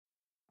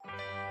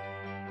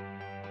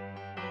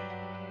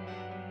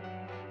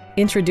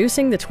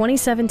Introducing the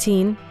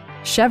 2017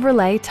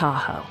 Chevrolet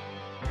Tahoe.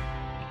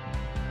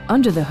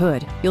 Under the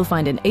hood, you'll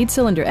find an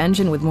 8-cylinder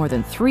engine with more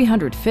than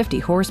 350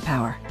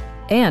 horsepower.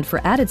 And for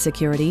added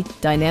security,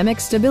 dynamic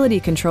stability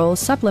control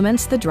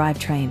supplements the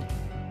drivetrain.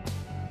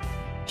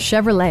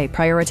 Chevrolet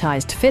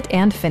prioritized fit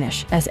and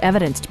finish as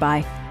evidenced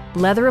by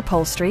leather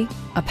upholstery,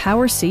 a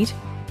power seat,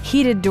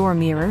 heated door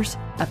mirrors,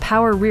 a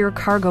power rear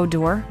cargo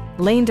door,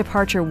 lane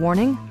departure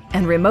warning,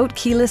 and remote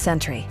keyless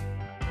entry.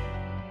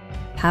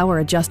 Power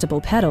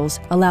adjustable pedals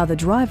allow the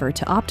driver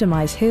to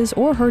optimize his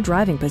or her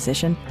driving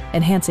position,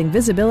 enhancing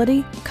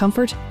visibility,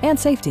 comfort, and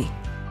safety.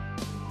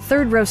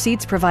 Third row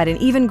seats provide an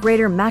even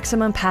greater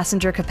maximum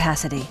passenger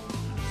capacity.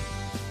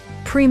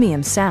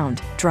 Premium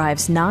sound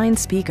drives 9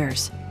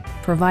 speakers,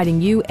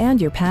 providing you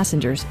and your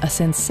passengers a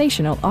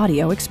sensational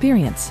audio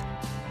experience.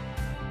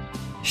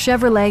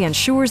 Chevrolet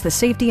ensures the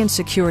safety and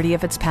security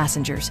of its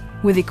passengers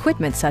with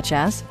equipment such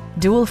as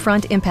dual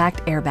front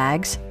impact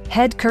airbags,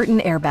 head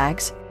curtain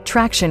airbags,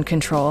 traction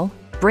control,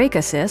 brake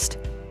assist,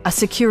 a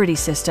security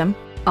system,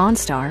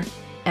 OnStar,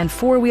 and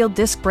 4-wheel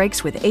disc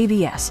brakes with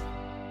ABS.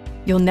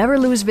 You'll never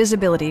lose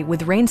visibility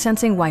with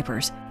rain-sensing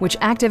wipers, which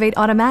activate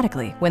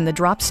automatically when the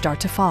drops start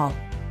to fall.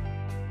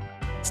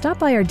 Stop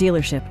by our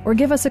dealership or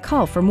give us a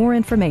call for more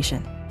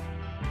information.